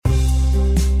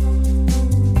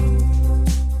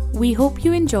We hope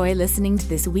you enjoy listening to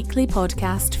this weekly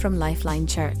podcast from Lifeline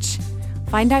Church.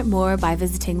 Find out more by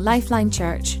visiting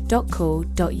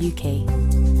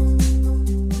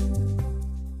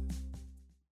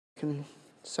lifelinechurch.co.uk.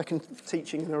 Second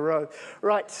teaching in a row.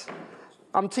 Right,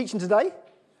 I'm teaching today.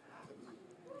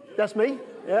 That's me,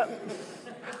 yeah.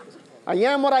 I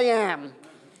Yam What I Yam.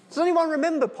 Does anyone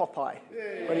remember Popeye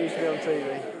when he used to be on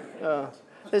TV?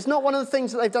 It's not one of the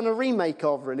things that they've done a remake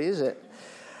of, really, is it?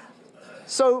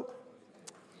 So,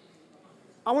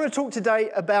 I want to talk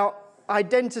today about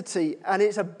identity, and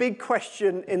it's a big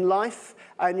question in life,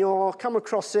 and you'll come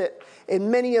across it in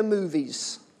many a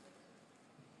movies.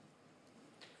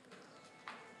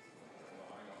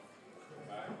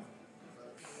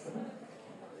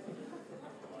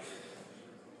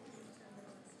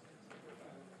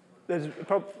 There's a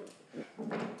problem.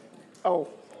 Oh.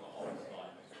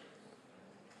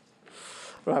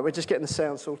 Right, we're just getting the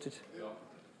sound sorted.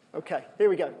 Okay, here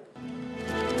we go.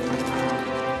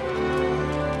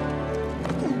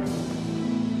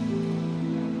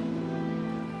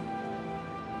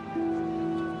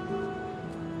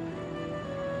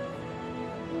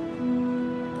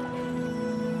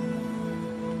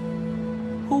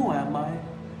 Who am I?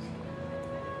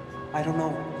 I don't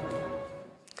know.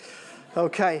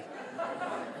 Okay.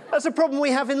 That's a problem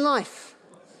we have in life.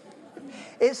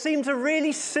 It seems a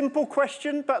really simple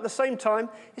question, but at the same time,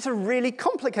 it's a really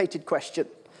complicated question.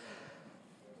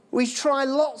 We try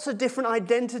lots of different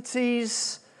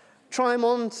identities, try them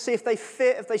on, see if they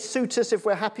fit, if they suit us, if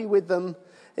we're happy with them,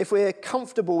 if we're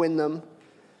comfortable in them.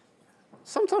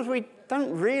 Sometimes we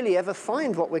don't really ever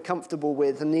find what we're comfortable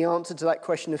with and the answer to that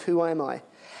question of who am I.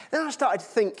 Then I started to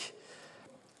think,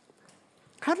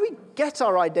 how do we get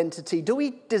our identity? Do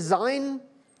we design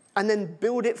and then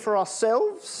build it for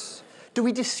ourselves? Do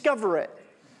we discover it?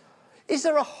 Is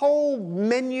there a whole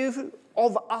menu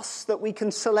of us that we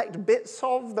can select bits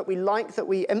of, that we like, that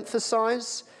we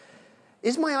emphasize?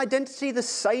 Is my identity the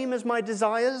same as my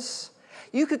desires?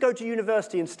 You could go to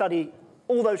university and study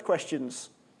all those questions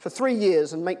for 3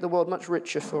 years and make the world much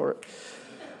richer for it.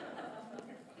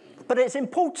 But it's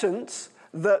important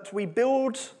that we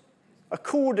build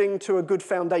according to a good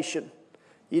foundation.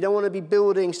 You don't want to be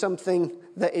building something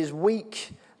that is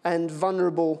weak and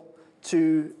vulnerable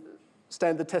to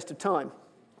stand the test of time.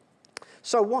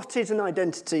 So what is an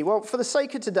identity? Well, for the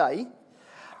sake of today,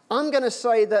 I'm going to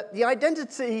say that the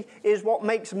identity is what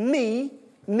makes me,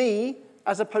 me,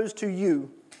 as opposed to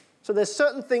you. So there's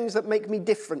certain things that make me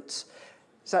different.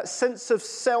 It's that sense of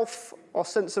self or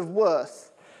sense of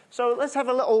worth. So let's have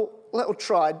a little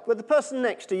try. With the person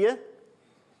next to you,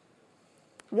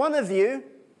 one of you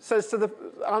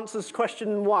answers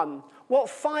question 1. What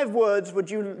 5 words would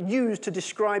you use to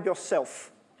describe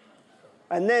yourself?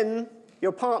 And then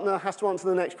your partner has to answer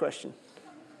the next question.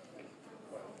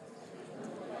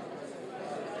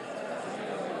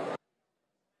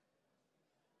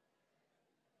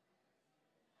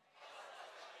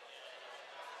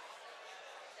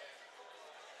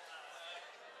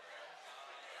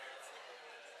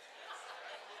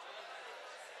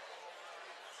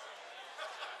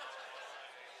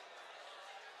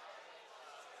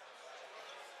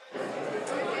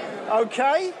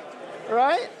 Okay,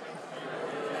 right?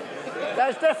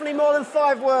 That's definitely more than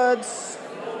 5 words.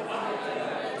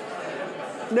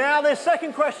 Now the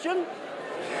second question.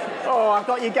 Oh, I've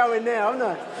got you going now, haven't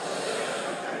I?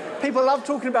 People love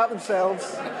talking about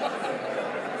themselves.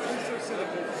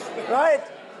 Right?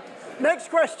 Next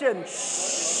question.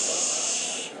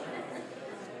 Shh.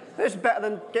 This is better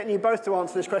than getting you both to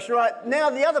answer this question. Right, now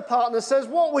the other partner says,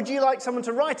 what would you like someone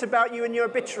to write about you in your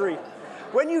obituary?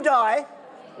 When you die,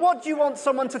 what do you want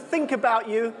someone to think about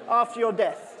you after your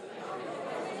death?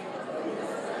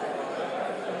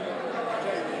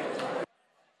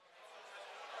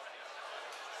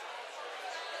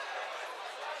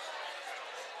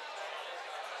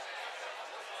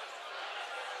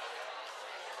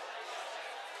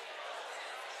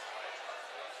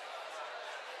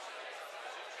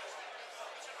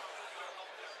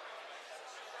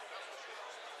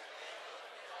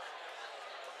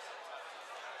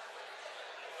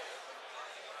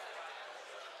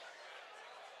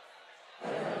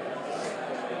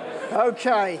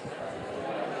 Okay.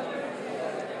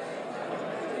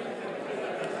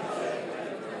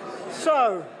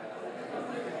 So,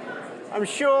 I'm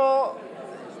sure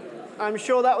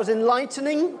that was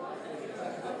enlightening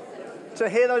to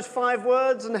hear those 5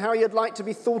 words and how you'd like to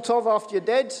be thought of after you're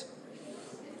dead.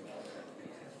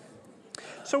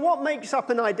 So what makes up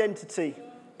an identity?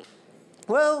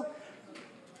 Well,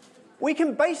 We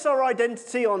can base our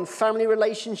identity on family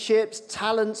relationships,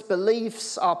 talents,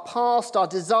 beliefs, our past, our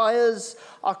desires,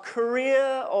 our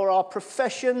career or our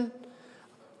profession,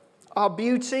 our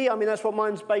beauty. I mean, that's what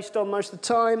mine's based on most of the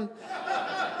time.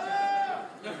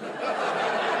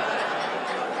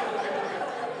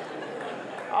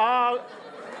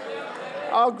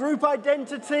 Our group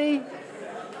identity.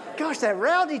 Gosh, they're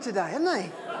rowdy today, aren't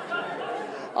they?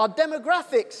 Our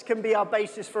demographics can be our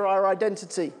basis for our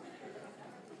identity.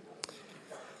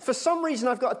 For some reason,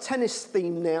 I've got a tennis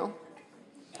theme now.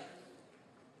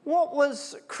 What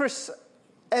was Chris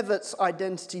Evert's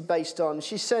identity based on?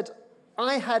 She said,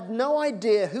 I had no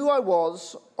idea who I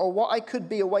was or what I could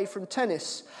be away from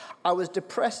tennis. I was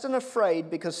depressed and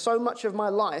afraid because so much of my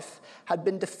life had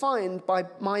been defined by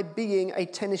my being a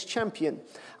tennis champion.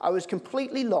 I was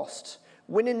completely lost.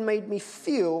 Winning made me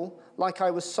feel like I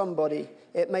was somebody.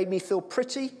 It made me feel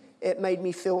pretty. It made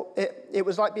me feel, it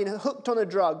was like being hooked on a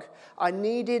drug. I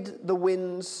needed the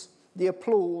wins, the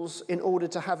applause in order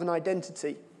to have an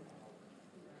identity.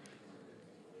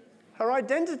 Her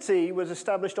identity was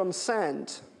established on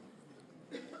sand.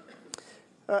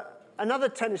 Another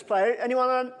tennis player,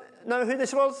 anyone know who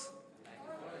this was?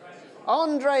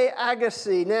 Andre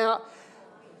Agassi. Now,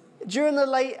 during the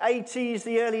late 80s,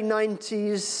 the early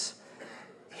 90s,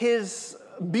 his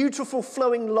beautiful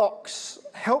flowing locks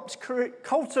helped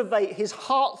cultivate his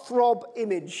heartthrob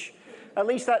image. At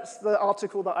least that's the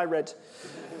article that I read.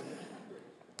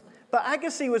 But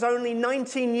Agassi was only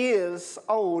 19 years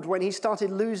old when he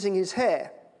started losing his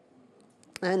hair.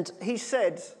 And he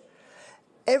said,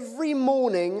 every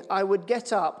morning I would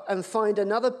get up and find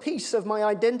another piece of my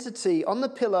identity on the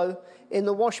pillow, in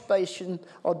the wash basin,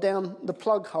 or down the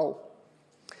plug hole.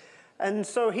 And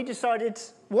so he decided,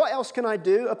 what else can I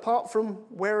do apart from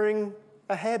wearing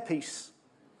a hairpiece?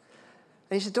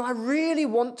 And he said, do I really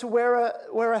want to wear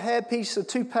a hairpiece, a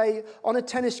toupee, on a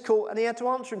tennis court? And he had to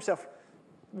answer himself,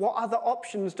 what other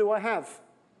options do I have?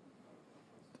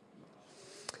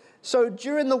 So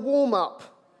during the warm-up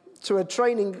to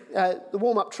the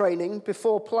warm-up training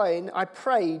before playing, I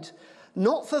prayed,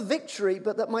 not for victory,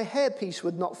 but that my hairpiece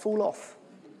would not fall off.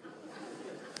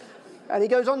 And he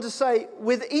goes on to say,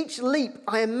 with each leap,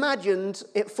 I imagined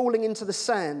it falling into the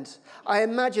sand. I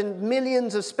imagined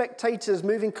millions of spectators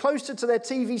moving closer to their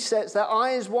TV sets, their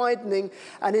eyes widening,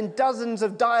 and in dozens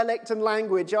of dialect and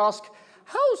language ask,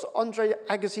 how's Andre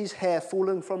Agassi's hair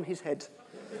fallen from his head?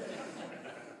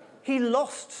 He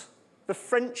lost the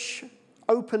French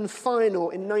Open final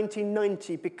in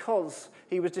 1990 because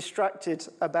he was distracted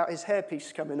about his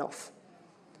hairpiece coming off.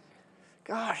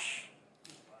 Gosh.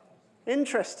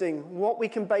 Interesting what we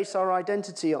can base our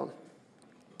identity on.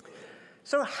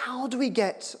 So how do we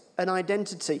get an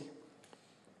identity?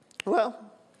 Well,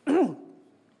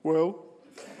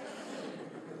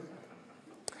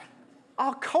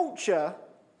 our culture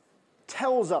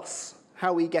tells us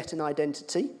how we get an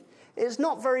identity. It's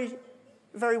not very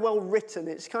well written.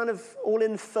 It's kind of all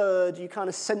inferred. You kind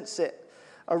of sense it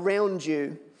around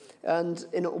you and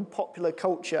in all popular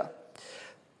culture.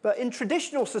 But in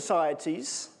traditional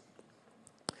societies,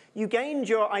 you gained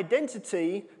your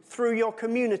identity through your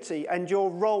community and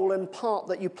your role and part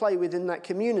that you play within that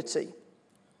community.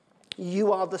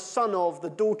 You are the son of,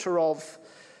 the daughter of.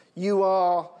 You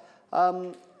are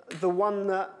the one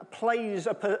that plays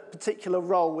a particular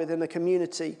role within a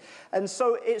community. And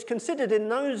so it's considered in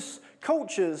those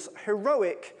cultures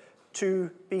heroic to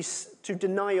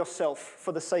deny yourself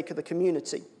for the sake of the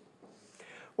community.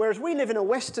 Whereas we live in a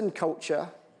Western culture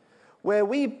where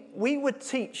we would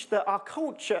teach that our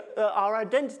culture, our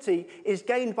identity is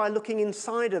gained by looking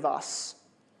inside of us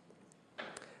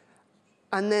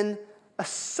and then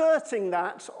asserting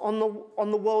that on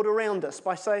the world around us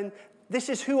by saying, this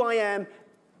is who I am,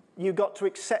 you've got to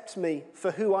accept me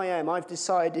for who I am, I've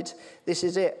decided this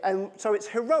is it. And so it's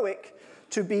heroic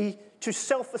to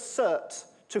self-assert,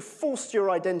 to force your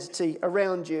identity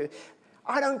around you.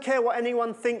 I don't care what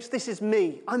anyone thinks, this is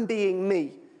me, I'm being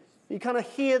me. You kind of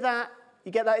hear that.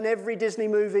 You get that in every Disney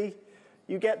movie.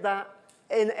 You get that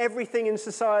in everything in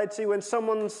society when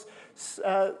someone's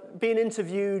being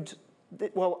interviewed.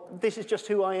 Well, this is just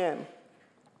who I am.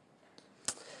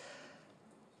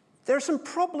 There are some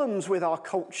problems with our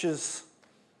culture's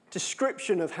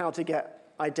description of how to get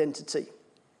identity.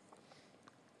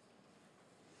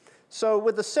 So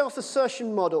with the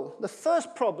self-assertion model, the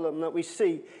first problem that we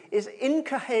see is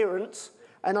incoherent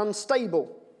and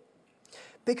unstable.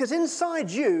 Because inside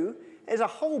you is a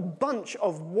whole bunch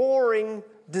of warring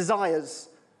desires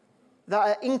that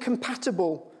are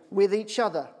incompatible with each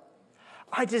other.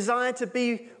 I desire to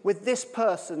be with this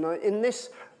person in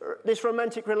this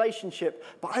romantic relationship,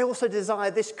 but I also desire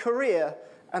this career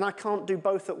and I can't do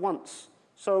both at once.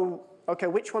 So, okay,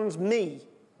 which one's me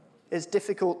is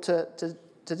difficult to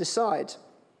decide.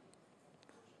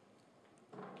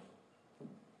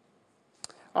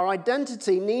 Our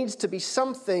identity needs to be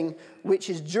something which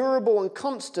is durable and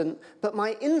constant, but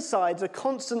my insides are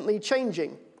constantly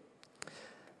changing.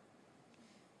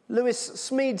 Lewis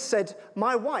Smead said,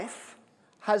 "My wife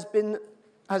has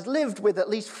lived with at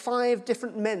least 5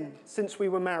 different men since we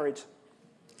were married.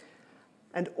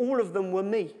 And all of them were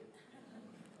me.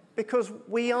 Because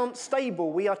we aren't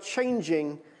stable, we are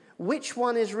changing. Which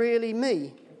one is really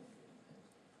me?"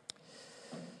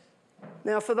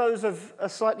 Now, for those of a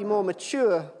slightly more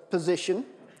mature position,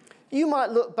 you might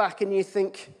look back and you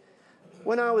think,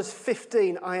 when I was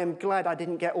 15, I am glad I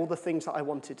didn't get all the things that I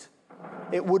wanted.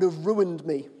 It would have ruined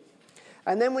me.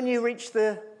 And then when you reach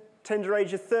the tender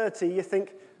age of 30, you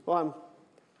think,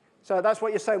 so that's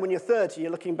what you're saying when you're 30. You're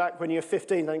looking back when you're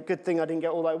 15, think, good thing I didn't get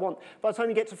all that I want. By the time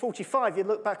you get to 45, you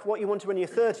look back at what you wanted when you're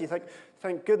 30. You think,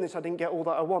 thank goodness I didn't get all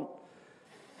that I want.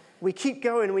 We keep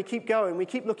going, we keep going. We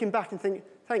keep looking back and think,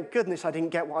 thank goodness I didn't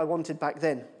get what I wanted back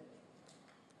then.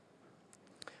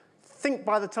 Think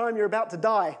by the time you're about to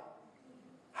die,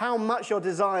 how much your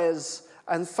desires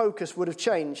and focus would have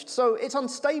changed. So it's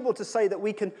unstable to say that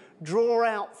we can draw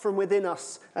out from within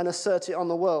us and assert it on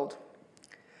the world.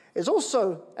 It's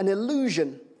also an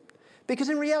illusion, because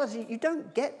in reality, you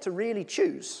don't get to really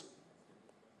choose.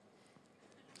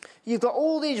 You've got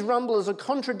all these rumblers of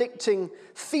contradicting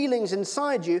feelings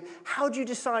inside you. How do you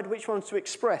decide which ones to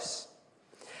express?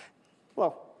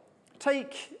 Well,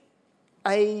 take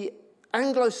an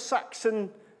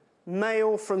Anglo-Saxon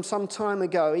male from some time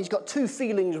ago. He's got 2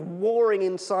 feelings warring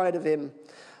inside of him.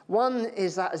 One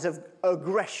is that as of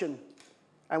aggression,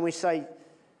 and we say,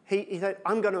 he said,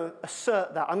 I'm going to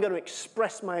assert that. I'm going to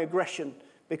express my aggression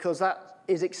because that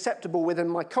is acceptable within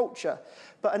my culture.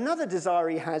 But another desire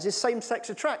he has is same-sex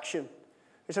attraction.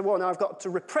 He said, well, now I've got to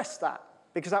repress that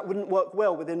because that wouldn't work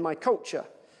well within my culture.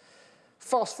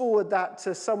 Fast forward that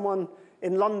to someone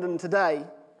in London today.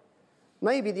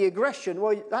 Maybe the aggression,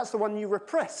 well, that's the one you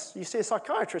repress. You see a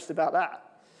psychiatrist about that.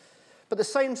 But the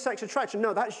same-sex attraction,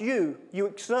 no, that's you. You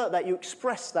exert that, you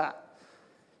express that.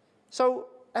 So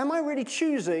am I really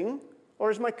choosing, or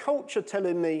is my culture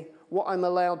telling me what I'm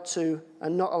allowed to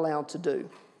and not allowed to do?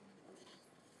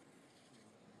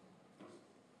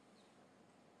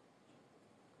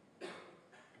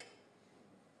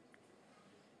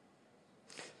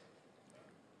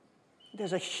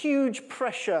 There's a huge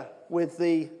pressure with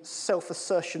the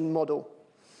self-assertion model.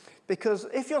 Because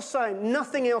if you're saying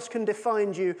nothing else can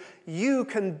define you, you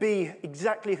can be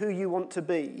exactly who you want to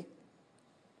be,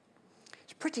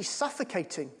 it's pretty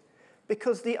suffocating.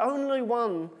 Because the only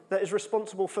one that is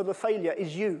responsible for the failure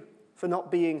is you, for not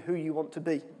being who you want to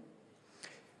be.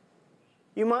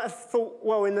 You might have thought,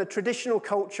 well, in the traditional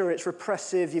culture, it's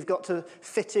repressive, you've got to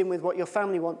fit in with what your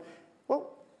family want.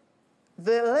 Well,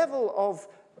 the level of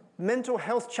mental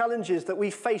health challenges that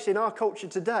we face in our culture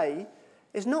today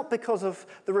is not because of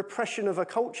the repression of a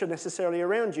culture necessarily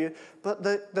around you, but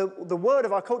the word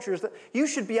of our culture is that you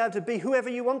should be able to be whoever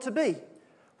you want to be.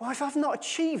 Well, if I've not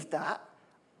achieved that,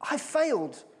 I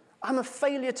failed. I'm a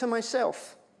failure to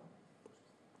myself.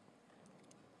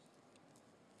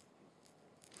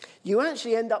 You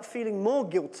actually end up feeling more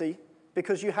guilty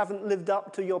because you haven't lived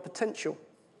up to your potential.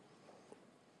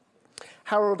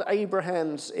 Harold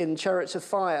Abrahams in Chariots of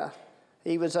Fire,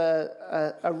 he was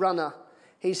a runner.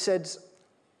 He said,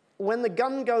 when the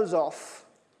gun goes off,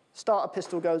 starter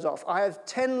pistol goes off, I have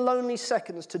 10 lonely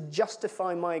seconds to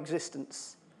justify my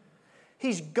existence.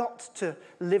 He's got to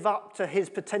live up to his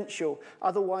potential.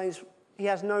 Otherwise, he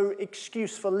has no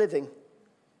excuse for living.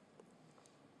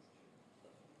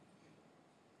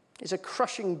 It's a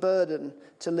crushing burden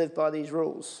to live by these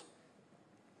rules.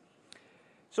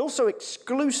 It's also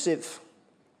exclusive.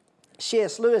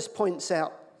 C.S. Lewis points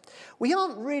out, we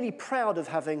aren't really proud of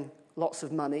having lots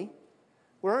of money.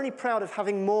 We're only proud of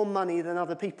having more money than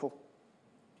other people.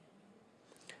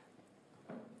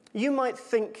 You might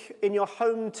think in your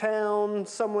hometown,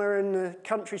 somewhere in the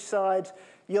countryside,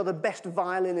 you're the best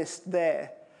violinist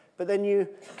there. But then you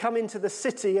come into the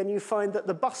city and you find that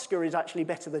the busker is actually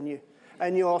better than you.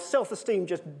 And your self-esteem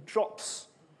just drops.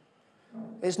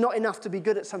 It's not enough to be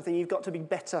good at something. You've got to be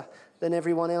better than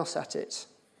everyone else at it.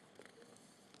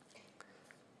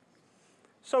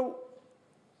 So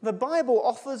the Bible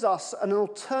offers us an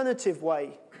alternative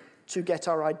way to get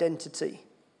our identity.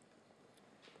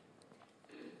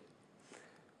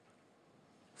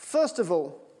 First of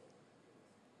all,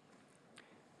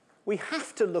 we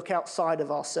have to look outside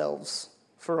of ourselves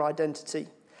for identity.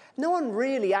 No one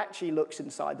really actually looks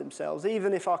inside themselves,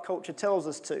 even if our culture tells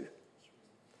us to.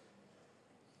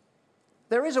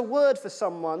 There is a word for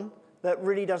someone that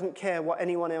really doesn't care what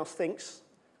anyone else thinks.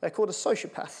 They're called a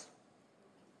sociopath.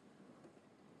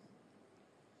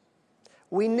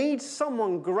 We need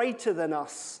someone greater than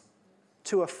us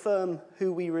to affirm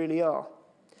who we really are.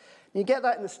 And you get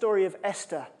that in the story of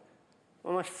Esther,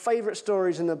 one of my favorite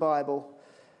stories in the Bible.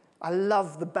 I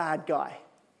love the bad guy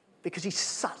because he's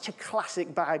such a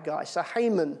classic bad guy. So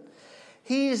Haman,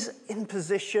 he's in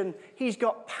position, he's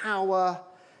got power,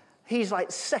 he's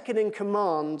like second in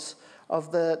command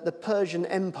of the Persian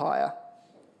Empire.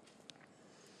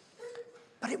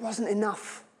 But it wasn't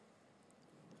enough.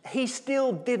 He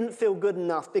still didn't feel good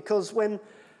enough because when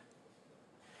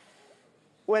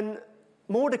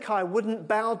Mordecai wouldn't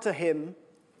bow to him,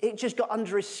 it just got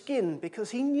under his skin because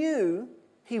he knew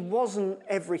he wasn't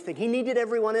everything. He needed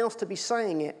everyone else to be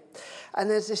saying it. And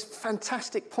there's this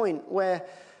fantastic point where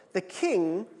the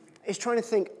king is trying to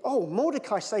think, oh,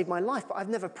 Mordecai saved my life, but I've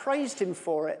never praised him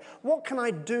for it. What can I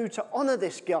do to honor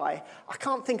this guy? I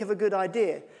can't think of a good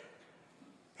idea.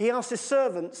 He asked his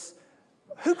servants,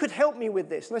 who could help me with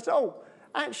this? And they said, oh,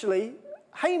 actually,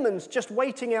 Haman's just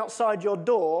waiting outside your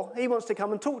door. He wants to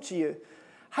come and talk to you.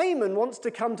 Haman wants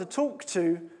to come to talk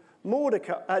to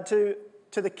Mordecai, to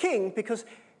the king, because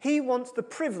he wants the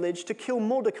privilege to kill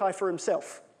Mordecai for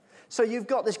himself. So you've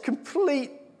got this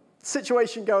complete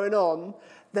situation going on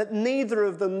that neither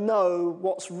of them know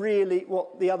what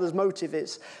the other's motive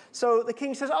is. So the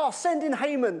king says, oh, send in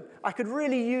Haman. I could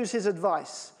really use his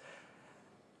advice.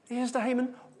 He says to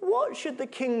Haman, what should the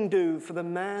king do for the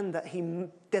man that he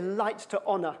delights to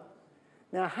honor?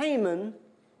 Now, Haman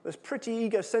was pretty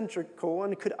egocentrical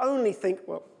and could only think,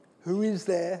 well, who is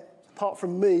there, apart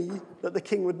from me, that the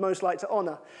king would most like to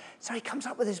honor? So he comes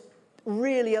up with this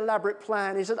really elaborate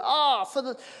plan. He said,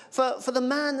 for the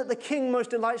man that the king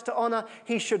most delights to honor,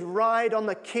 he should ride on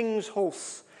the king's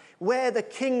horse, wear the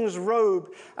king's robe,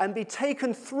 and be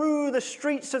taken through the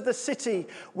streets of the city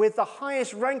with the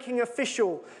highest ranking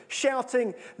official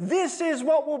shouting, this is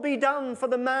what will be done for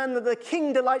the man that the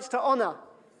king delights to honor.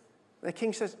 And the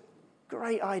king says,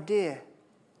 great idea.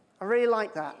 I really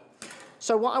like that.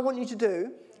 So what I want you to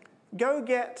do, go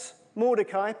get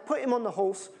Mordecai, put him on the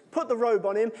horse, put the robe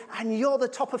on him, and you're the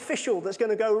top official that's going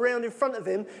to go around in front of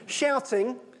him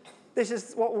shouting, this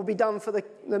is what will be done for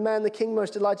the man the king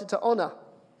most delighted to honor.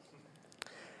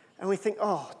 And we think,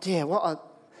 oh dear, what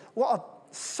a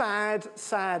sad,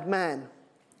 sad man.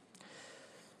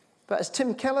 But as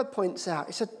Tim Keller points out,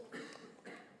 he said,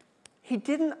 he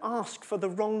didn't ask for the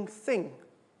wrong thing.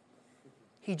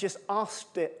 He just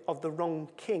asked it of the wrong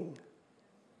king.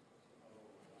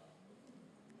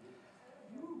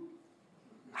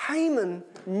 Haman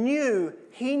knew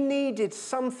he needed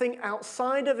something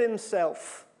outside of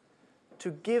himself to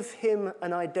give him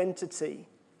an identity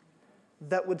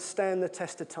that would stand the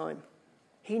test of time.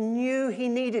 He knew he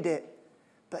needed it,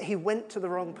 but he went to the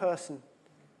wrong person.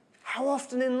 How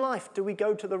often in life do we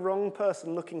go to the wrong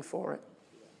person looking for it?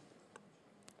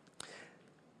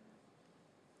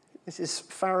 This is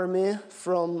Faramir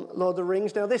from Lord of the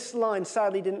Rings. Now, this line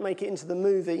sadly didn't make it into the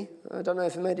movie. I don't know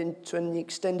if it made it into any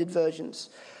extended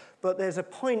versions. But there's a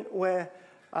point where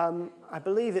I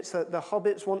believe it's that the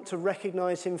hobbits want to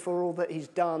recognize him for all that he's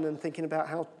done and thinking about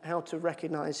how to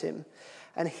recognize him.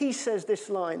 And he says this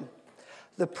line,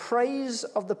 the praise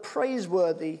of the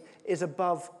praiseworthy is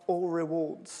above all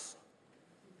rewards.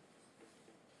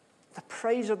 The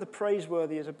praise of the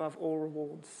praiseworthy is above all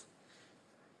rewards.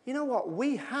 You know what?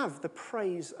 We have the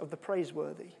praise of the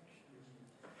praiseworthy.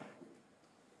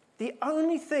 The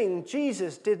only thing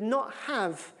Jesus did not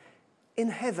have in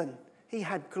heaven, he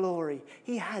had glory.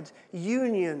 He had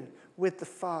union with the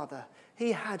Father.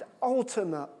 He had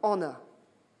ultimate honor,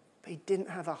 but he didn't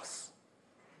have us.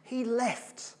 He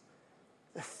left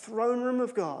the throne room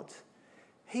of God.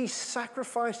 He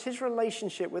sacrificed his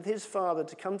relationship with his Father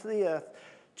to come to the earth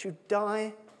to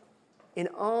die in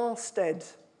our stead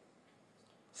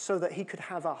so that he could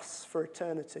have us for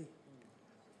eternity.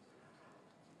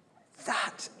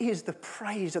 That is the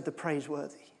praise of the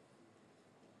praiseworthy.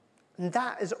 And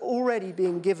that is already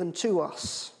being given to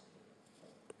us.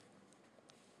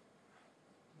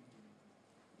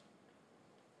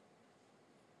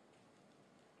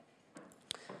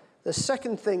 The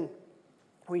second thing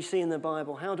we see in the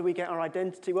Bible, how do we get our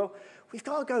identity? Well, we've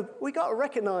got to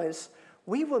recognize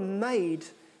we were made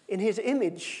in his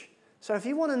image. So if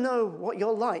you want to know what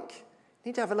you're like, you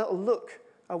need to have a little look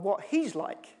at what he's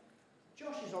like.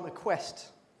 Josh is on a quest.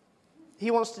 He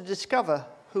wants to discover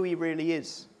who he really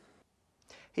is.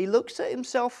 He looks at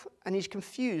himself and he's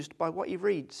confused by what he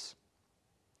reads.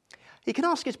 He can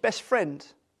ask his best friend,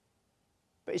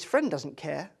 but his friend doesn't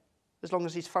care as long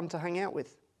as he's fun to hang out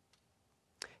with.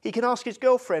 He can ask his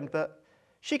girlfriend, but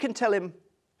she can tell him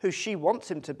who she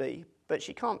wants him to be, but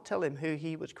she can't tell him who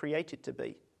he was created to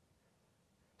be.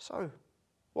 So,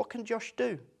 what can Josh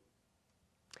do?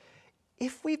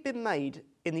 If we've been made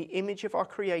in the image of our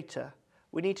Creator,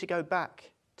 we need to go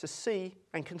back to see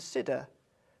and consider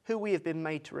who we have been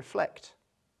made to reflect.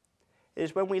 It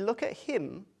is when we look at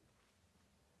him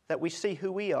that we see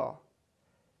who we are,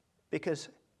 because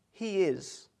he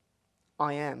is,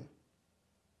 I am.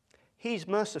 He's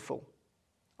merciful,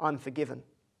 I'm forgiven.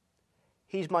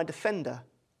 He's my defender,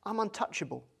 I'm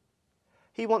untouchable.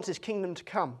 He wants his kingdom to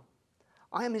come.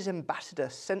 I am his ambassador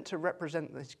sent to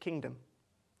represent his kingdom.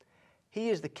 He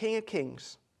is the King of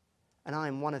Kings, and I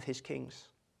am one of his kings.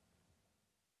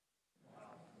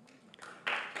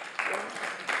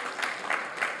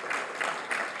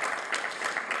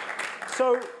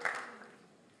 So,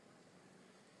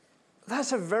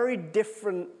 that's a very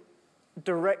different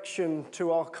direction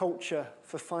to our culture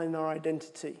for finding our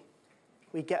identity.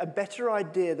 We get a better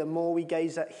idea the more we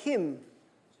gaze at him,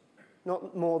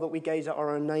 not more that we gaze at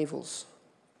our own navels.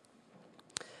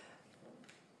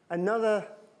 Another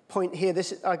point here,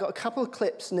 I got a couple of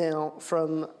clips now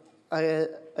from a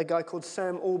guy called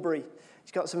Sam Albury.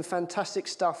 He's got some fantastic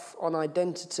stuff on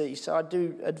identity, so I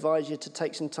do advise you to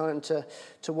take some time to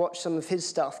watch some of his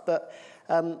stuff. But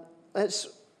let's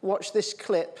watch this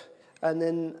clip, and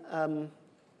then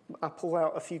I'll pull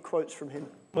out a few quotes from him.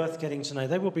 Worth getting to know.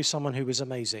 They will be someone who is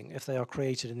amazing if they are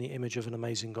created in the image of an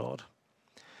amazing God.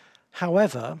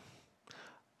 However,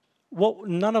 what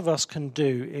none of us can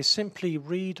do is simply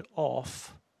read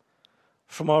off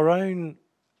from our own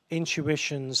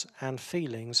intuitions and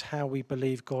feelings how we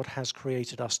believe God has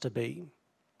created us to be.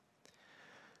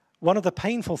 One of the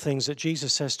painful things that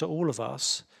Jesus says to all of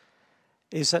us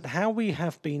is that how we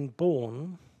have been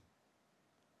born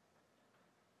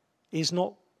is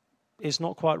not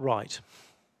quite right.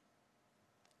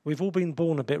 We've all been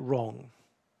born a bit wrong,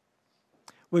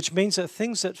 which means that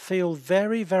things that feel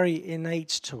very, very innate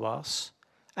to us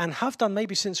and have done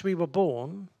maybe since we were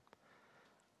born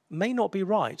may not be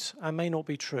right and may not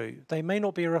be true. They may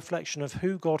not be a reflection of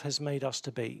who God has made us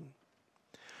to be.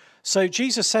 So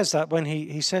Jesus says that when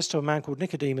he says to a man called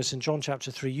Nicodemus in John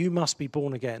chapter 3, you must be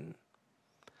born again.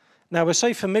 Now, we're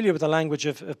so familiar with the language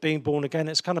of being born again,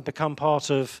 it's kind of become part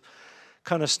of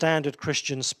kind of standard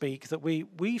Christian speak that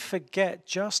we forget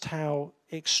just how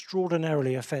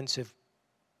extraordinarily offensive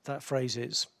that phrase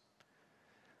is.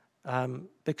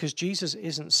 Because Jesus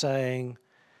isn't saying,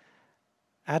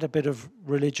 add a bit of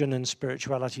religion and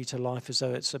spirituality to life as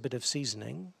though it's a bit of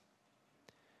seasoning.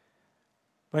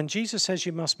 When Jesus says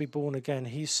you must be born again,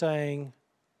 he's saying,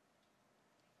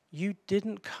 you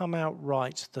didn't come out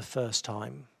right the first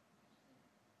time.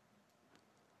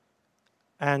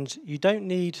 And you don't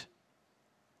need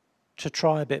to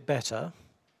try a bit better.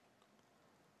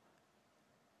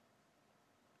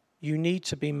 You need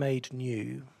to be made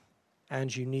new,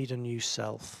 and you need a new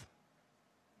self.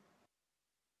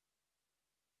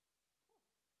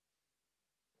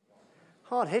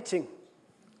 Hard hitting.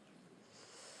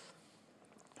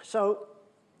 So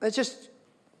let's just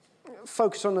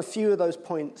focus on a few of those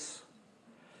points.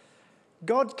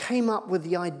 God came up with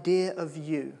the idea of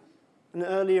you. And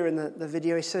earlier in the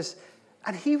video he says,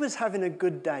 and he was having a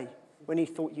good day when he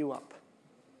thought you up.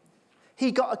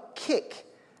 He got a kick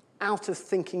out of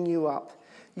thinking you up.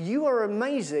 You are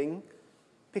amazing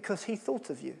because he thought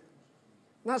of you.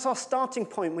 And that's our starting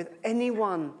point with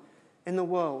anyone in the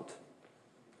world.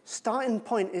 Starting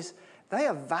point is they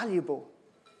are valuable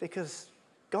because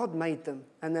God made them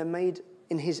and they're made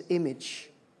in his image.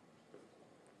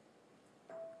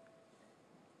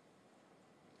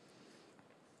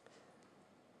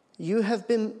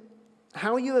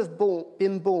 How you have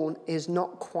been born is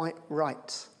not quite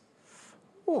right.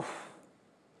 Ooh,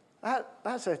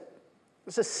 that's a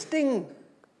sting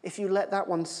if you let that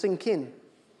one sink in.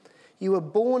 You were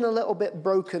born a little bit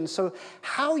broken, so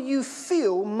how you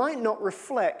feel might not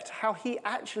reflect how he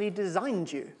actually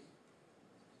designed you.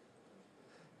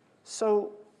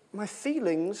 So my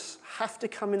feelings have to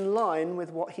come in line with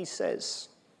what he says.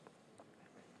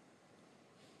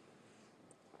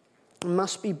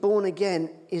 Must be born again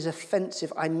is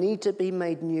offensive. I need to be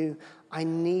made new. I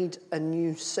need a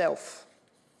new self.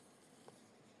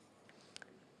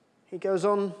 He goes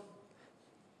on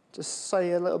to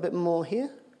say a little bit more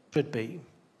here. Should be.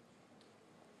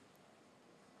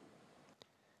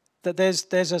 That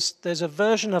there's a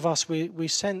version of us we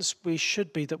sense we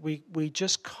should be that we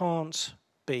just can't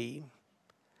be.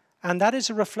 And that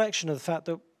is a reflection of the fact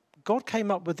that God came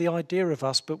up with the idea of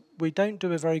us, but we don't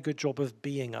do a very good job of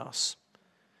being us.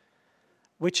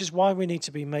 which is why we need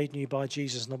to be made new by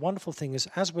Jesus. And the wonderful thing is,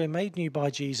 as we're made new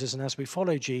by Jesus and as we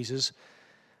follow Jesus,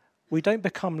 we don't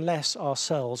become less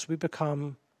ourselves, we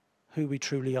become who we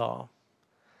truly are.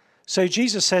 So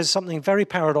Jesus says something very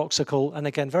paradoxical and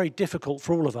again very difficult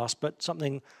for all of us, but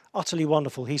something utterly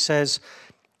wonderful. He says,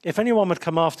 if anyone would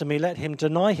come after me, let him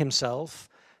deny himself,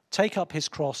 take up his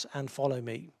cross and follow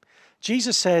me.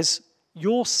 Jesus says,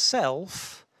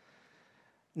 yourself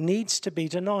needs to be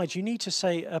denied. You need to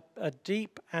say a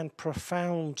deep and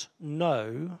profound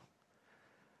no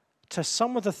to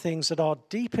some of the things that are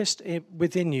deepest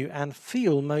within you and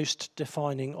feel most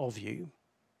defining of you.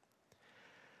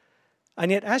 And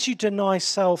yet, as you deny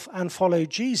self and follow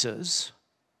Jesus,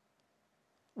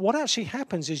 what actually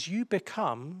happens is you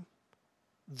become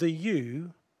the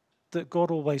you that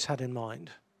God always had in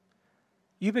mind.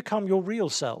 You become your real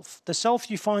self. The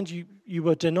self you find you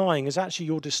were denying is actually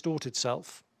your distorted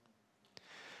self.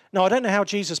 Now, I don't know how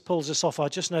Jesus pulls this off. I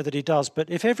just know that he does. But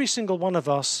if every single one of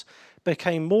us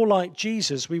became more like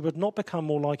Jesus, we would not become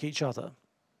more like each other.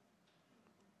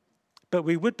 But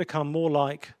we would become more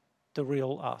like the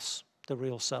real us, the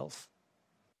real self.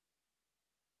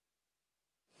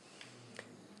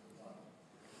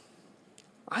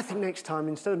 I think next time,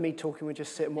 instead of me talking, we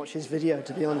just sit and watch his video,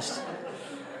 to be honest.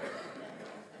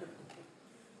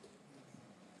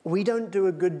 We don't do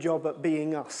a good job at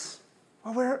being us.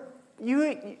 Well,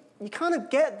 you kind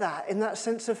of get that in that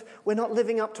sense of we're not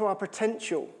living up to our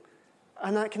potential.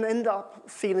 And that can end up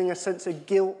feeling a sense of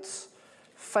guilt,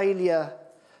 failure.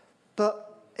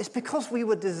 But it's because we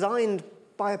were designed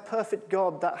by a perfect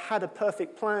God that had a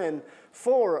perfect plan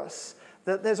for us,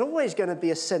 that there's always going to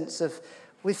be a sense of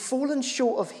we've fallen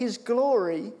short of his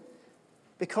glory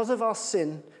because of our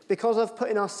sin, because of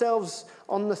putting ourselves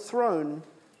on the throne.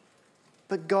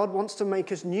 But God wants to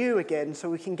make us new again so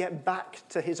we can get back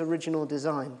to his original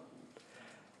design.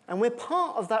 And we're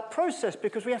part of that process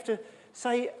because we have to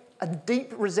say a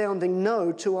deep, resounding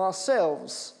no to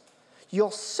ourselves.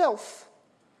 Yourself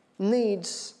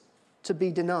needs to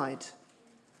be denied.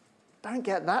 Don't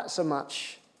get that so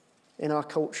much in our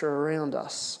culture around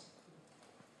us.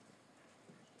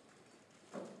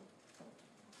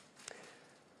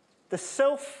 The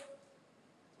self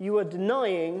you are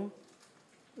denying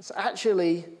is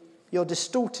actually your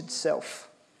distorted self.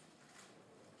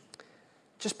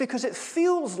 Just because it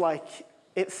feels right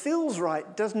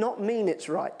does not mean it's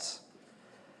right.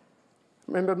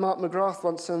 Remember Mark McGrath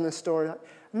once in this story.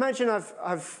 Imagine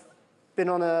I've been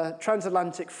on a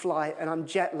transatlantic flight and I'm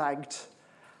jet lagged.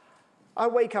 I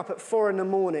wake up at 4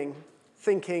 a.m.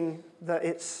 thinking that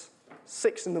it's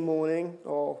 6 a.m.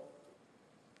 or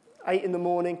 8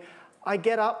 a.m. I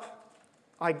get up,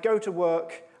 I go to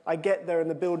work, I get there and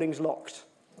the building's locked.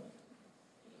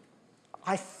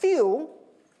 I feel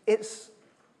it's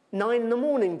 9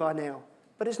 a.m. by now,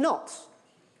 but it's not.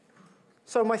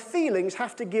 So my feelings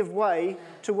have to give way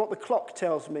to what the clock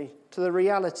tells me, to the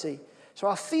reality. So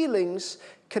our feelings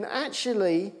can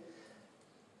actually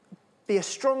be a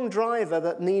strong driver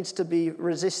that needs to be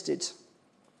resisted.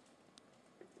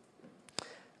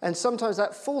 And sometimes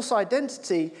that false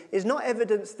identity is not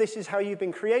evidence this is how you've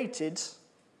been created,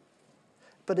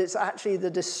 but it's actually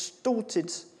the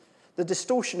distortion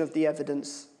of the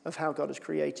evidence of how God has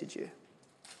created you.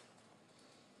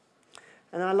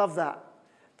 And I love that.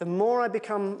 The more I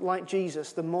become like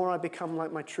Jesus, the more I become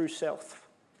like my true self.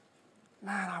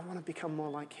 Man, I want to become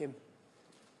more like him.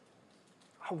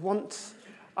 I want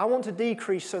to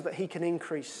decrease so that he can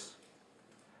increase.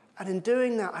 And in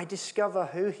doing that, I discover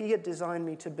who he had designed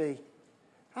me to be.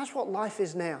 That's what life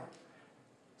is now.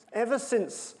 Ever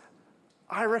since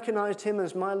I recognized him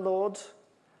as my Lord,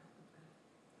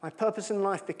 my purpose in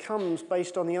life becomes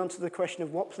based on the answer to the question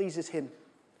of what pleases him.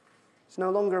 It's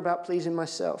no longer about pleasing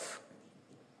myself.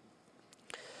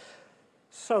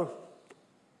 So,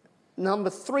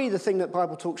 number 3, the thing that the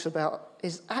Bible talks about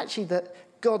is actually that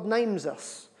God names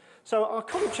us. So our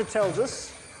culture tells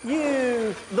us,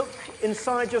 you look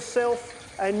inside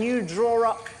yourself and you draw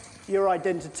up your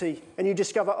identity and you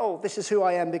discover, oh, this is who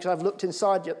I am because I've looked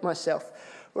inside myself.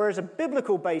 Whereas a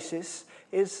biblical basis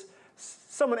is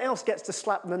someone else gets to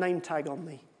slap the name tag on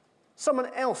me.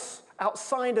 Someone else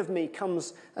outside of me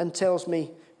comes and tells me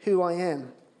who I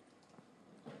am.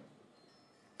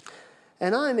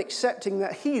 And I'm accepting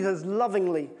that he has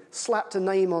lovingly slapped a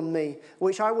name on me,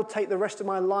 which I will take the rest of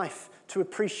my life to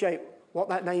appreciate what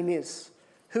that name is,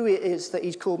 who it is that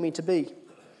he's called me to be.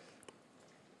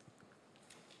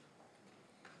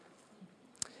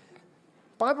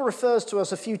 The Bible refers to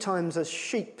us a few times as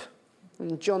sheep.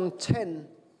 In John 10,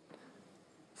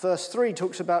 verse 3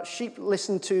 talks about sheep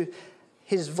listen to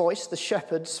his voice, the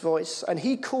shepherd's voice, and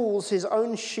he calls his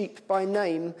own sheep by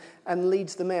name and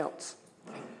leads them out.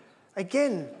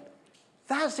 Again,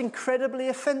 that's incredibly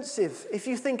offensive if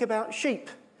you think about sheep.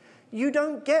 You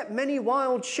don't get many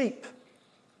wild sheep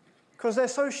because they're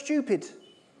so stupid.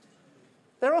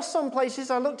 There are some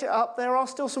places, I looked it up, there are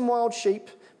still some wild sheep,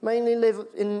 mainly live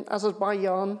in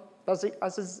Azerbaijan,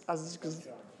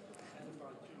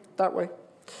 that way.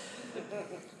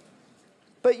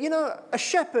 But you know, a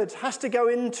shepherd has to go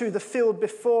into the field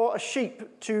before a sheep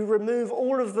to remove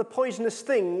all of the poisonous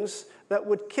things that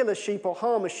would kill a sheep or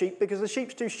harm a sheep, because the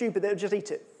sheep's too stupid, they'll just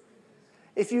eat it.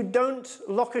 If you don't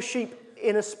lock a sheep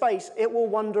in a space, it will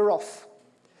wander off.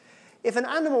 If an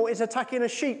animal is attacking a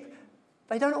sheep,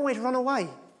 they don't always run away.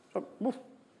 So,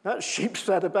 that sheep's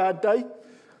had a bad day.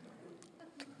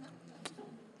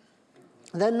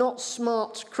 They're not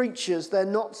smart creatures. They're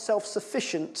not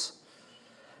self-sufficient.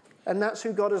 And that's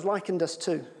who God has likened us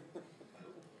to.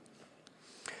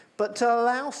 But to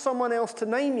allow someone else to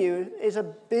name you is a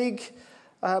big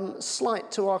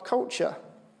slight to our culture.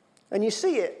 And you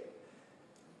see it.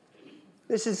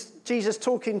 This is Jesus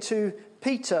talking to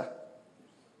Peter,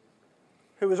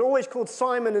 who was always called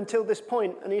Simon until this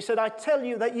point. And he said, I tell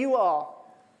you that you are.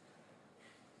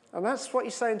 And that's what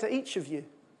he's saying to each of you.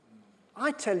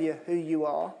 I tell you who you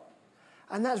are.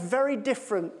 And that's very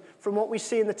different from what we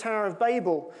see in the Tower of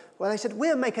Babel, where they said,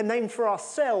 we'll make a name for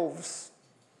ourselves.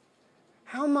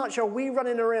 How much are we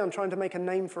running around trying to make a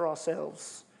name for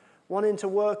ourselves? Wanting to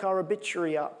work our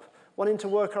obituary up, wanting to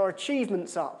work our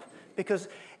achievements up. Because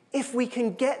if we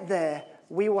can get there,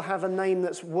 we will have a name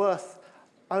that's worth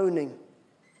owning.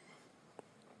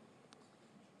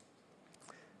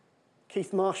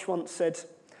 Keith Marsh once said,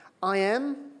 I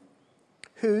am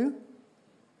who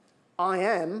I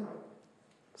am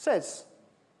says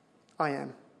I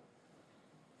am.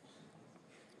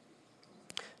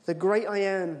 The great I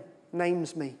am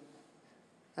names me,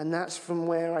 and that's from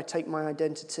where I take my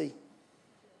identity.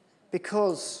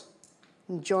 Because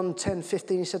in John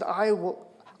 10:15 he said,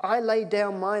 I lay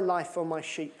down my life for my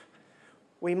sheep.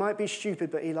 We might be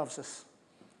stupid, but he loves us.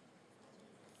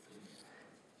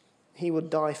 He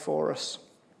would die for us.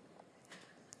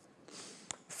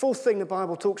 The fourth thing the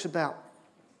Bible talks about.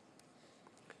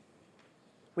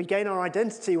 We gain our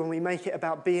identity when we make it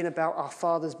about being about our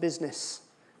Father's business.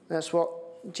 That's what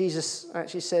Jesus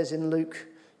actually says in Luke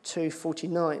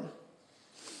 2:49.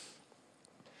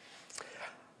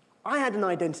 I had an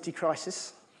identity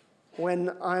crisis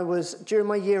when I was during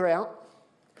my year out.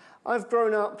 I've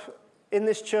grown up in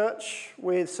this church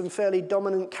with some fairly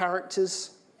dominant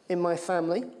characters in my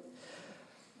family.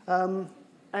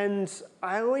 And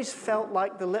I always felt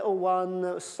like the little one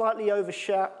that was slightly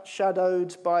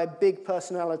overshadowed by big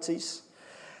personalities.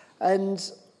 And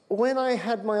when I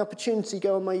had my opportunity to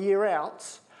go on my year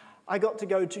out, I got to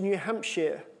go to New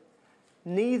Hampshire.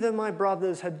 Neither of my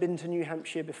brothers had been to New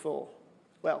Hampshire before.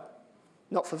 Well,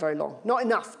 not for very long. Not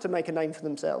enough to make a name for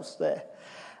themselves there.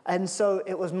 And so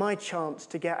it was my chance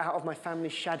to get out of my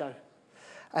family's shadow.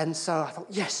 And so I thought,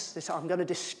 yes, I'm going to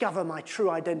discover my true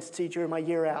identity during my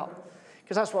year out.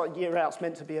 Because that's what year out's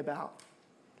meant to be about.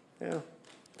 Yeah.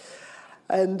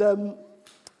 And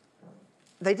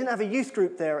they didn't have a youth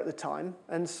group there at the time.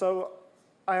 And so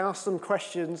I asked them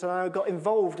questions, and I got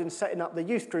involved in setting up the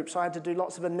youth group. So I had to do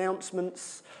lots of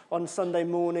announcements on Sunday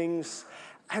mornings.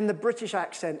 And the British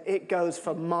accent, it goes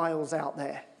for miles out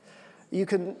there. You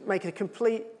can make a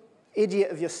complete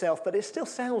idiot of yourself, but it still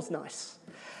sounds nice.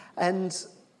 And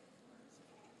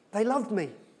they loved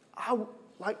me.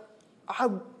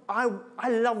 I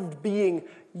loved being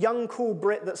young, cool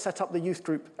Brit that set up the youth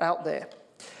group out there.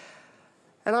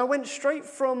 And I went straight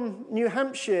from New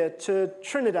Hampshire to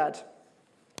Trinidad,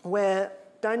 where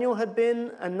Daniel had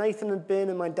been and Nathan had been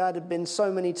and my dad had been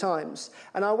so many times.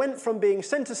 And I went from being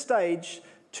center stage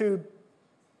to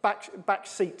back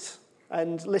seat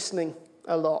and listening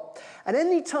a lot. And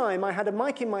any time I had a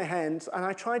mic in my hand and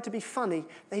I tried to be funny,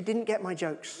 they didn't get my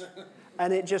jokes.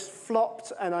 And it just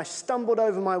flopped and I stumbled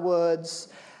over my words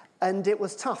and it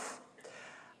was tough.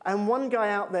 And one guy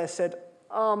out there said,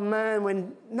 oh man,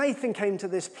 when Nathan came to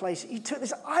this place, he took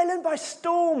this island by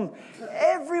storm.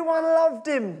 Everyone loved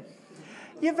him.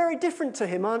 You're very different to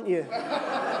him, aren't you?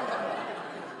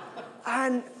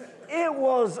 And it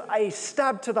was a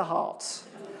stab to the heart.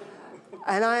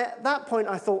 And at that point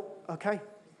I thought, okay,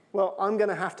 well, I'm going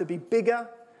to have to be bigger,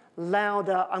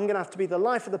 louder. I'm going to have to be the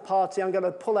life of the party. I'm going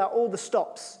to pull out all the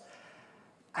stops.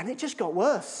 And it just got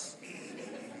worse.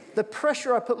 The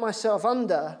pressure I put myself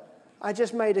under, I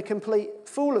just made a complete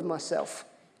fool of myself.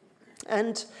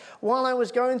 And while I was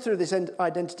going through this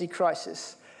identity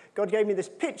crisis, God gave me this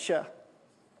picture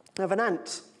of an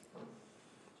ant.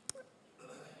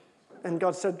 And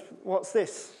God said, what's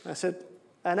this? I said,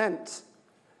 an ant.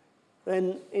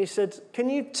 Then he said, can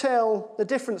you tell the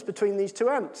difference between these two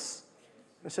ants?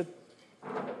 I said,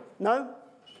 no,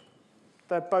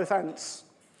 they're both ants.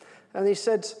 And he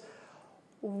said,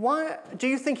 why do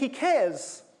you think he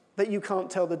cares that you can't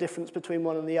tell the difference between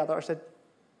one and the other? I said,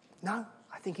 no,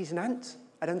 I think he's an ant.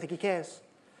 I don't think he cares.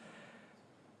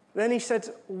 Then he said,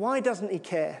 why doesn't he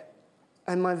care?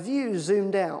 And my view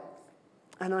zoomed out,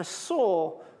 and I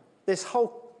saw this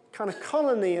whole kind of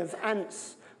colony of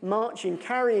ants marching,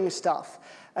 carrying stuff.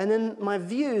 And then my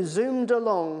view zoomed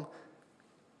along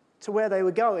to where they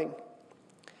were going.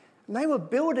 And they were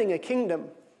building a kingdom.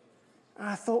 And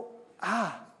I thought,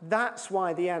 that's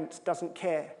why the ant doesn't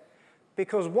care.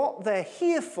 Because what they're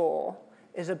here for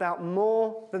is about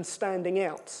more than standing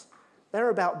out.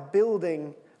 They're about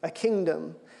building a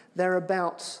kingdom. They're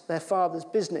about their Father's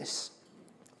business.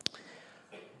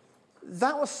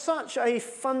 That was such a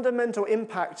fundamental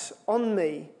impact on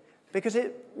me, because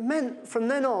it meant from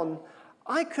then on,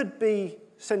 I could be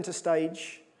center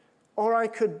stage, or I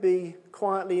could be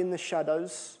quietly in the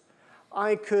shadows.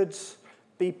 I could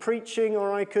be preaching,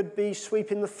 or I could be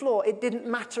sweeping the floor. It didn't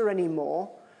matter anymore,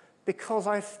 because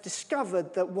I've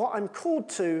discovered that what I'm called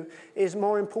to is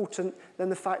more important than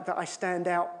the fact that I stand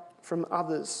out from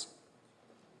others.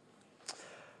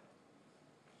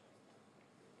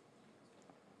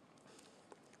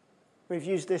 We've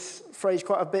used this phrase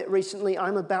quite a bit recently.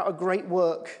 I'm about a great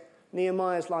work.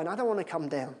 Nehemiah's line. I don't want to come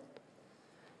down.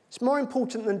 It's more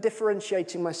important than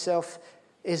differentiating myself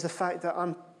is the fact that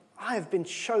I have been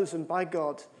chosen by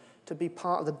God to be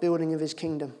part of the building of his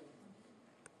kingdom.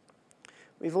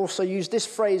 We've also used this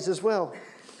phrase as well.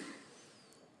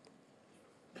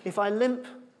 If I limp,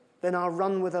 then I'll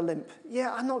run with a limp.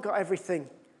 Yeah, I've not got everything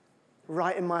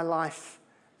right in my life.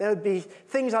 There would be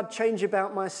things I'd change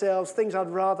about myself, things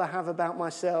I'd rather have about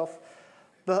myself.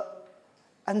 But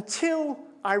until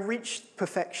I reach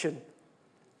perfection,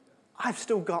 I've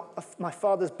still got my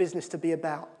Father's business to be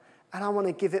about. And I want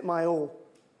to give it my all.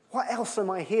 What else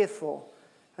am I here for?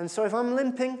 And so if I'm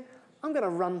limping, I'm going to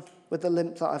run with the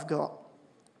limp that I've got.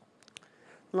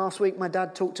 Last week, my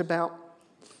dad talked about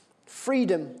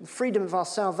freedom, the freedom of our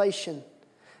salvation.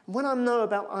 When I know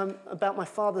about my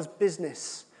Father's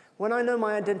business, when I know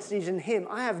my identity is in him,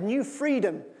 I have new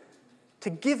freedom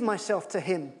to give myself to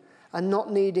him and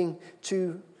not needing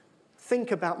to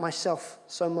think about myself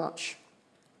so much.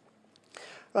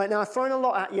 Right, now I've thrown a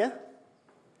lot at you,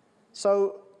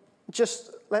 so just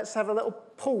let's have a little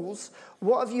pause.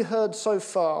 What have you heard so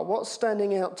far? What's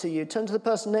standing out to you? Turn to the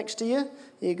person next to you.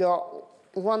 You got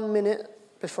 1 minute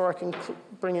before I can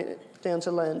bring it down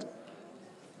to land.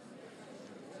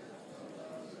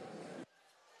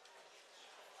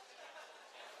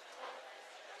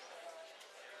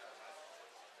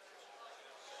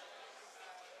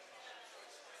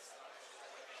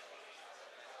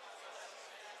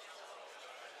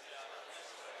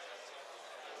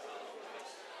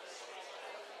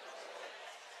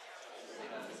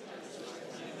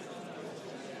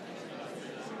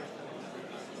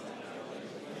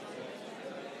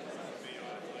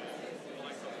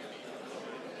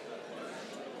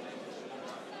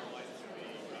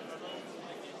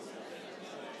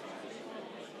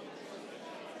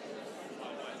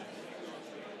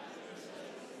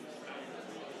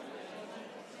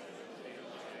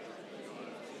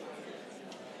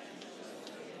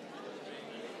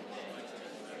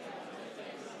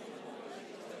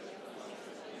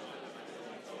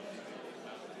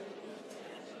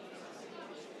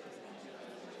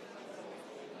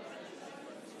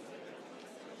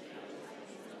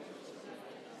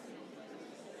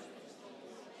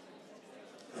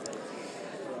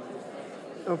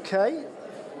 Okay.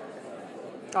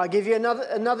 I'll give you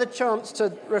another chance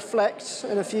to reflect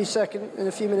in a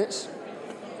few minutes.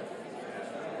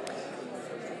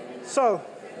 So,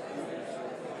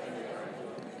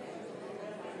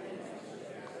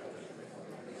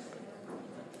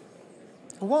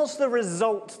 what's the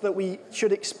result that we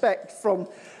should expect from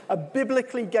a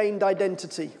biblically gained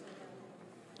identity?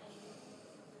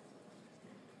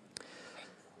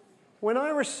 When I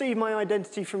receive my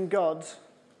identity from God,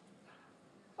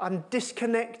 I'm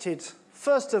disconnected,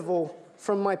 first of all,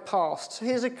 from my past.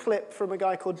 Here's a clip from a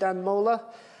guy called Dan Mohler.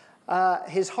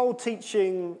 His whole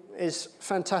teaching is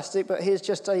fantastic, but here's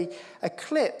just a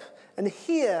clip. And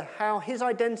hear how his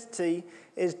identity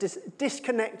is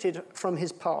disconnected from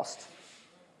his past.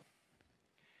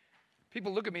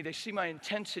 People look at me, they see my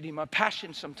intensity, my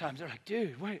passion sometimes. They're like,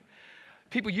 dude, wait.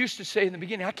 People used to say in the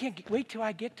beginning, I can't wait till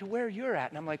I get to where you're at.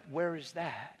 And I'm like, where is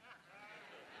that?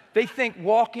 They think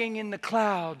walking in the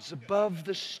clouds above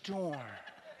the storm.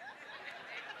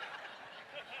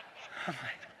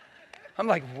 I'm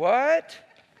like, what?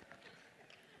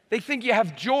 They think you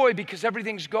have joy because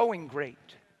everything's going great.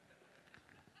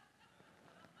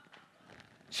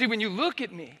 See, when you look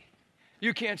at me,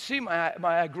 you can't see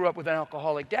I grew up with an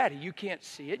alcoholic daddy. You can't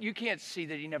see it. You can't see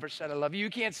that he never said I love you.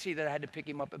 You can't see that I had to pick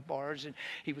him up at bars and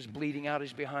he was bleeding out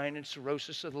his behind and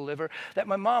cirrhosis of the liver. That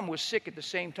my mom was sick at the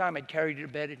same time. I'd carried her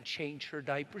to bed and changed her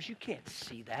diapers. You can't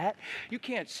see that. You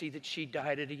can't see that she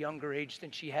died at a younger age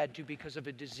than she had to because of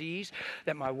a disease.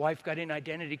 That my wife got in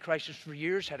identity crisis for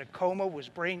years, had a coma, was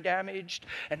brain damaged,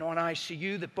 and on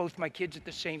ICU. That both my kids at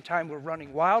the same time were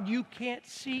running wild. You can't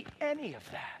see any of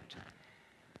that.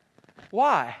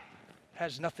 Why? It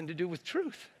has nothing to do with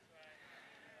truth.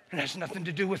 It has nothing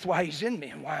to do with why he's in me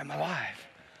and why I'm alive.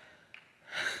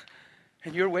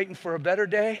 And you're waiting for a better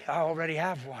day? I already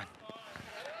have one.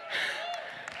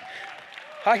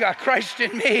 I got Christ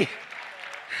in me.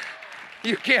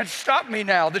 You can't stop me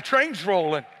now. The train's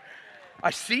rolling. I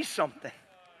see something.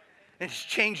 And it's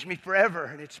changed me forever.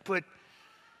 And it's put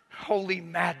holy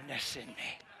madness in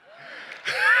me.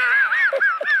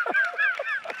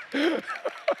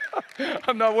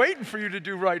 I'm not waiting for you to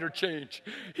do right or change.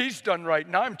 He's done right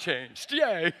and I'm changed.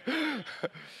 Yay.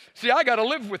 See, I got to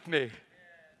live with me.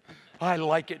 I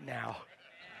like it now.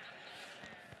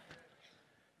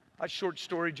 A short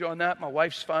story on that. My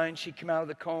wife's fine. She came out of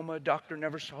the coma. Doctor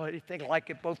never saw anything like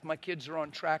it. Both my kids are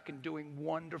on track and doing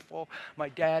wonderful. My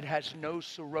dad has no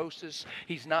cirrhosis.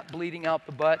 He's not bleeding out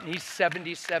the butt. And he's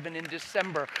 77 in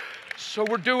December. So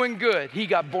we're doing good. He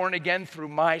got born again through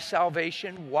my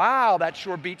salvation. Wow, that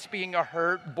sure beats being a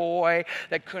hurt boy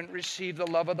that couldn't receive the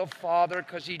love of the Father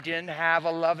because he didn't have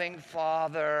a loving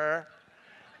father.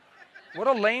 What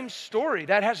a lame story.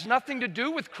 That has nothing to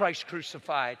do with Christ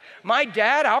crucified. My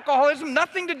dad, alcoholism,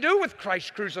 nothing to do with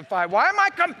Christ crucified. Why am I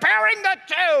comparing the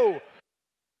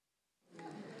two?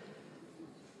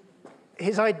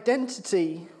 His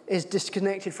identity is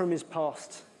disconnected from his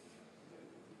past.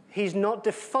 He's not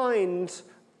defined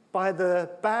by the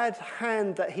bad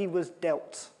hand that he was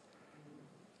dealt.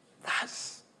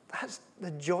 That's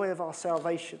the joy of our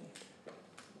salvation.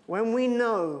 When we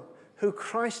know who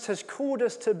Christ has called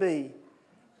us to be,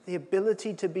 the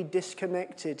ability to be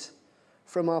disconnected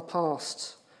from our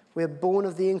past. We're born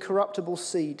of the incorruptible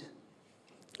seed.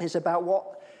 It's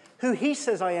about who he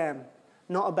says I am,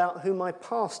 not about who my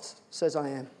past says I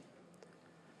am.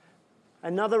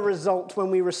 Another result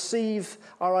when we receive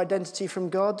our identity from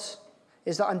God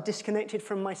is that I'm disconnected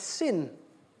from my sin.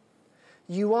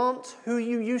 You aren't who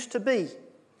you used to be.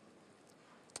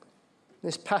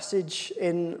 This passage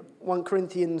in 1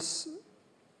 Corinthians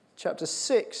chapter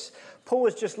 6, Paul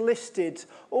has just listed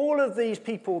all of these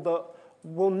people that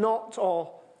will not,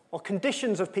 or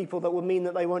conditions of people that will mean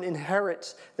that they won't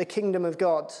inherit the kingdom of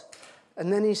God.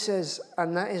 And then he says,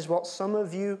 and that is what some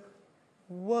of you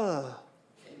were.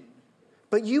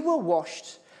 But you were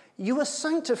washed, you were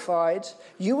sanctified,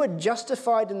 you were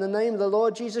justified in the name of the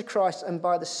Lord Jesus Christ and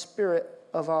by the Spirit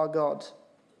of our God.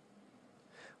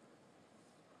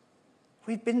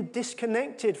 We've been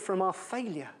disconnected from our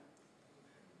failure.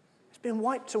 It's been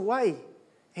wiped away.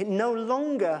 It no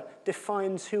longer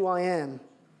defines who I am.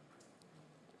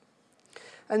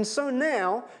 And so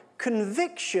now,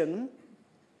 conviction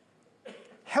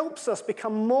helps us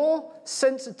become more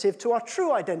sensitive to our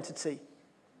true identity.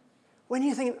 When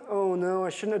you think, oh no, I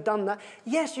shouldn't have done that.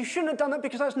 Yes, you shouldn't have done that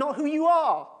because that's not who you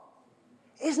are.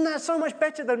 Isn't that so much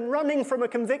better than running from a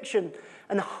conviction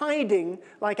and hiding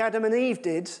like Adam and Eve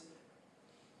did?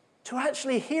 To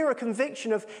actually hear a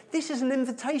conviction of, this is an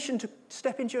invitation to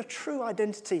step into your true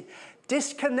identity,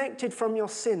 disconnected from your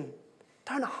sin.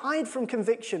 Don't hide from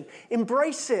conviction.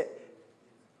 Embrace it.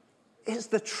 It's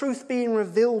the truth being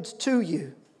revealed to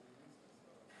you.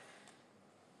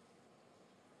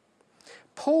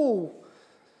 Paul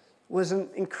was an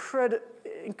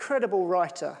incredible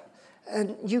writer.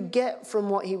 And you get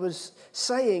from what he was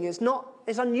saying,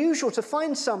 it's unusual to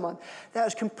find someone that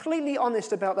is completely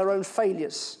honest about their own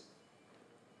failures.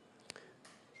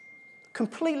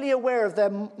 Completely aware of their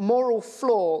moral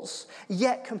flaws,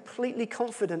 yet completely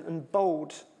confident and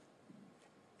bold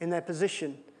in their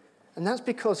position. And that's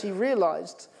because he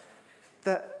realized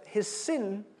that his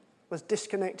sin was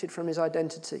disconnected from his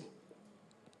identity.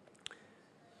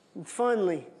 And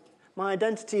finally, my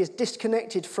identity is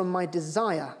disconnected from my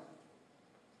desire.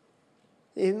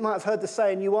 You might have heard the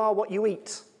saying, you are what you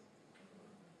eat.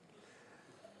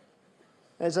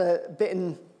 There's a bit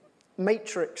in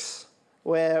Matrix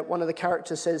where one of the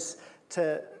characters says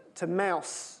to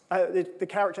Mouse, the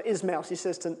character is Mouse, he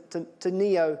says to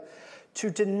Neo,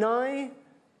 to deny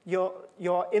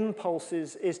your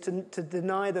impulses is to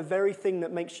deny the very thing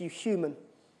that makes you human.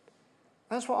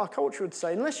 That's what our culture would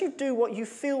say. Unless you do what you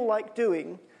feel like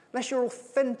doing, unless you're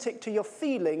authentic to your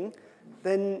feeling,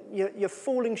 then you're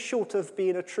falling short of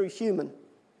being a true human.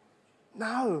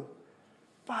 No.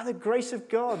 By the grace of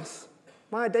God,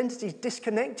 my identity is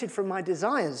disconnected from my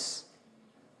desires.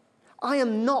 I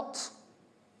am not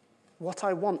what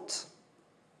I want.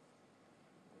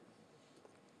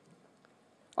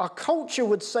 Our culture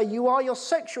would say you are your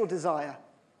sexual desire.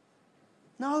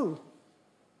 No.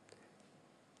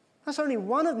 That's only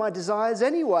one of my desires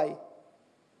anyway.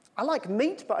 I like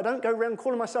meat, but I don't go around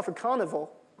calling myself a carnivore.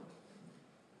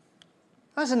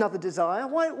 That's another desire.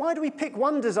 Why do we pick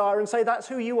one desire and say that's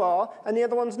who you are and the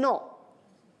other one's not?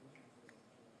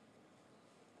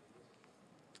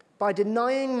 By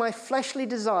denying my fleshly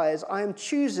desires, I am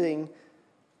choosing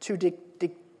to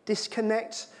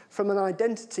disconnect from an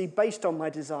identity based on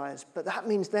my desires. But that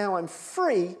means now I'm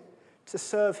free to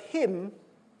serve him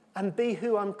and be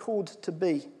who I'm called to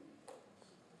be.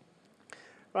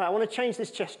 Right, I want to change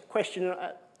this question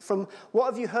from what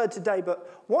have you heard today,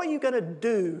 but what are you going to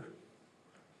do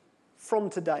from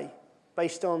today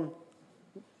based on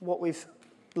what we've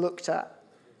looked at?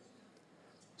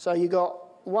 So you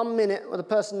got 1 minute with the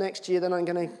person next to you, then I'm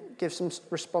going to give some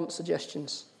response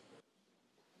suggestions.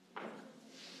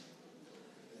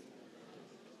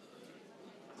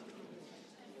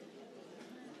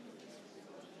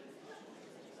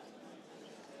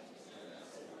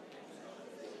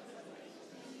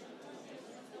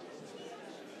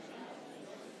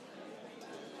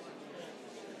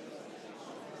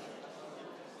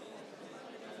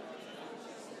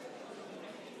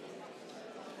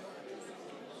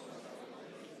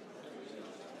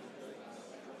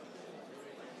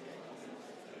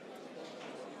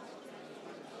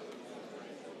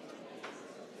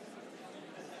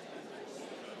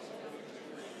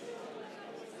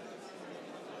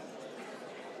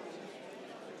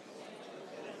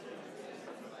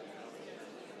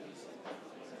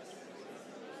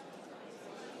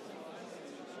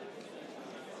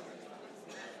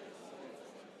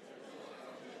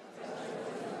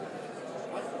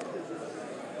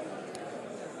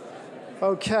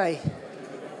 Okay.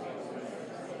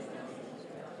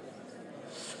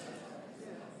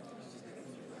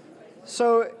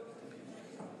 So,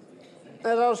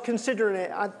 as I was considering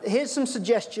it, here's some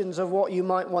suggestions of what you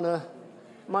might want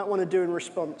to do in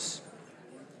response.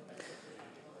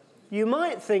 You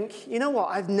might think, you know what,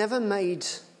 I've never made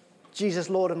Jesus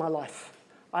Lord of my life.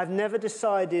 I've never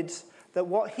decided that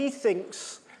what he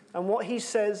thinks and what he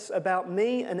says about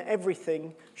me and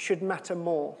everything should matter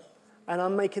more. And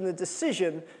I'm making the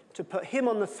decision to put him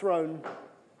on the throne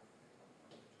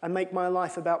and make my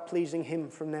life about pleasing him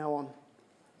from now on.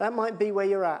 That might be where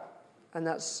you're at, and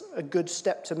that's a good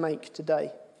step to make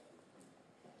today.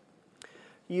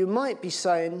 You might be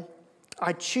saying,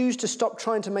 I choose to stop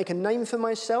trying to make a name for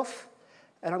myself,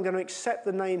 and I'm going to accept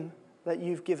the name that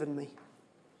you've given me.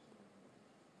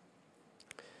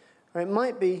 Or it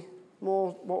might be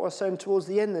more what we're saying towards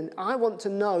the end then. I want to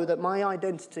know that my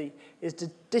identity is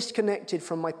disconnected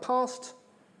from my past,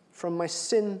 from my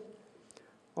sin,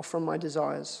 or from my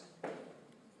desires.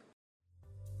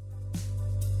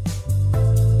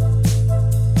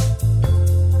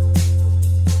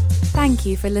 Thank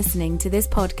you for listening to this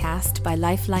podcast by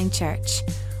Lifeline Church.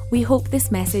 We hope this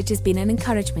message has been an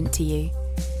encouragement to you.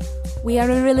 We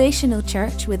are a relational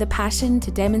church with a passion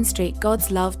to demonstrate God's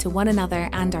love to one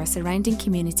another and our surrounding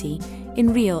community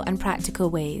in real and practical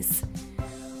ways.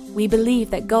 We believe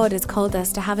that God has called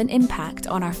us to have an impact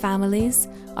on our families,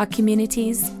 our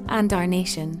communities, and our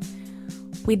nation.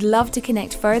 We'd love to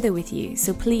connect further with you,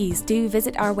 so please do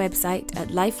visit our website at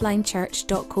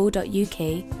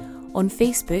lifelinechurch.co.uk, on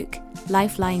Facebook,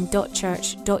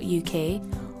 lifeline.church.uk,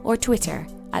 or Twitter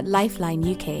at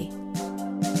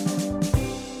LifelineUK.